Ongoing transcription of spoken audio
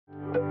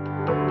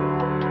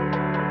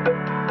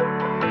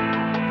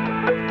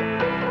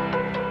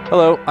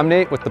Hello, I'm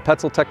Nate with the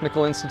Petzl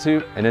Technical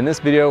Institute, and in this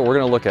video we're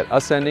going to look at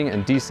ascending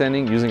and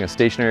descending using a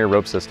stationary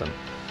rope system.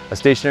 A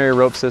stationary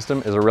rope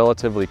system is a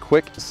relatively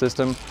quick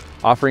system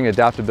offering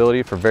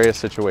adaptability for various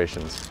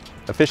situations.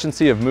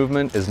 Efficiency of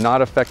movement is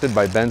not affected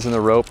by bends in the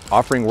rope,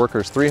 offering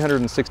workers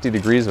 360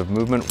 degrees of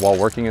movement while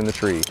working in the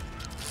tree.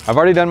 I've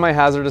already done my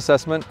hazard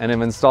assessment and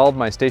have installed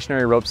my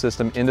stationary rope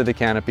system into the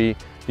canopy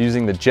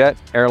using the jet,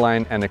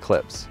 airline, and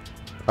eclipse.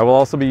 I will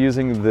also be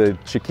using the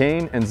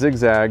chicane and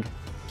zigzag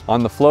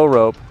on the flow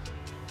rope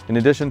in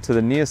addition to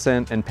the knee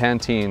ascent and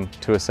pantene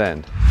to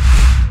ascend.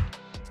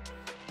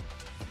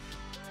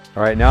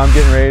 All right, now I'm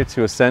getting ready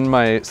to ascend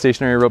my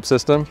stationary rope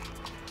system.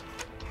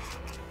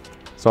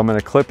 So I'm going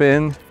to clip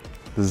in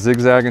the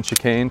zigzag and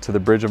chicane to the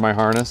bridge of my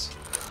harness,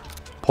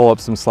 pull up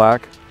some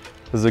slack.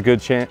 This is a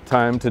good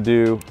time to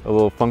do a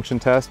little function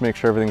test, make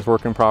sure everything's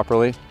working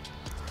properly.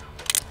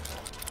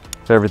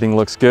 If everything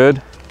looks good,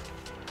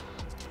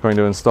 I'm going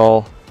to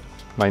install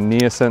my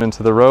knee ascent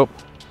into the rope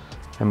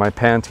and my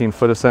pantene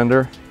foot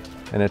ascender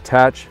and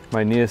attach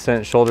my knee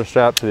ascent shoulder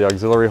strap to the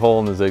auxiliary hole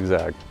in the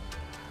zigzag.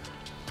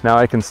 Now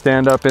I can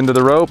stand up into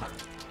the rope,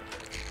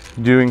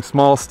 doing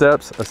small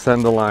steps,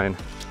 ascend the line.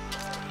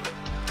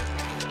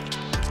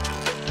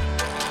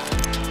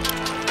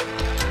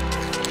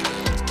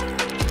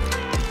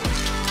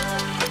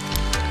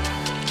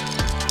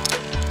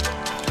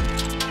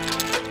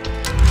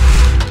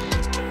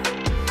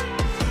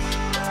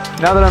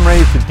 Now that I'm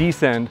ready to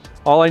descend,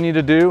 all I need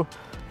to do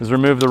is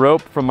remove the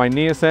rope from my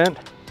knee ascent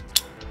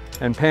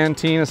and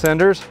pantene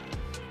ascenders,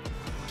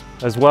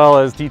 as well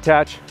as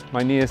detach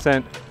my knee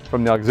ascent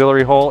from the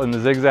auxiliary hole in the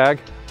zigzag,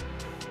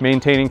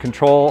 maintaining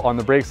control on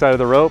the brake side of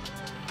the rope.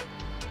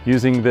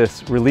 Using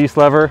this release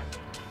lever,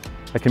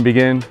 I can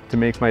begin to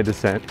make my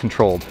descent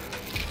controlled.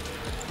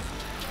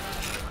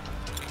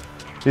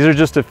 These are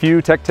just a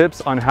few tech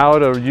tips on how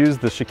to use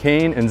the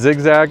chicane and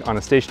zigzag on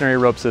a stationary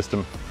rope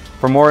system.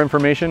 For more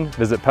information,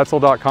 visit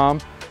petzl.com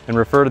and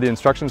refer to the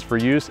instructions for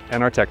use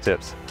and our tech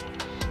tips.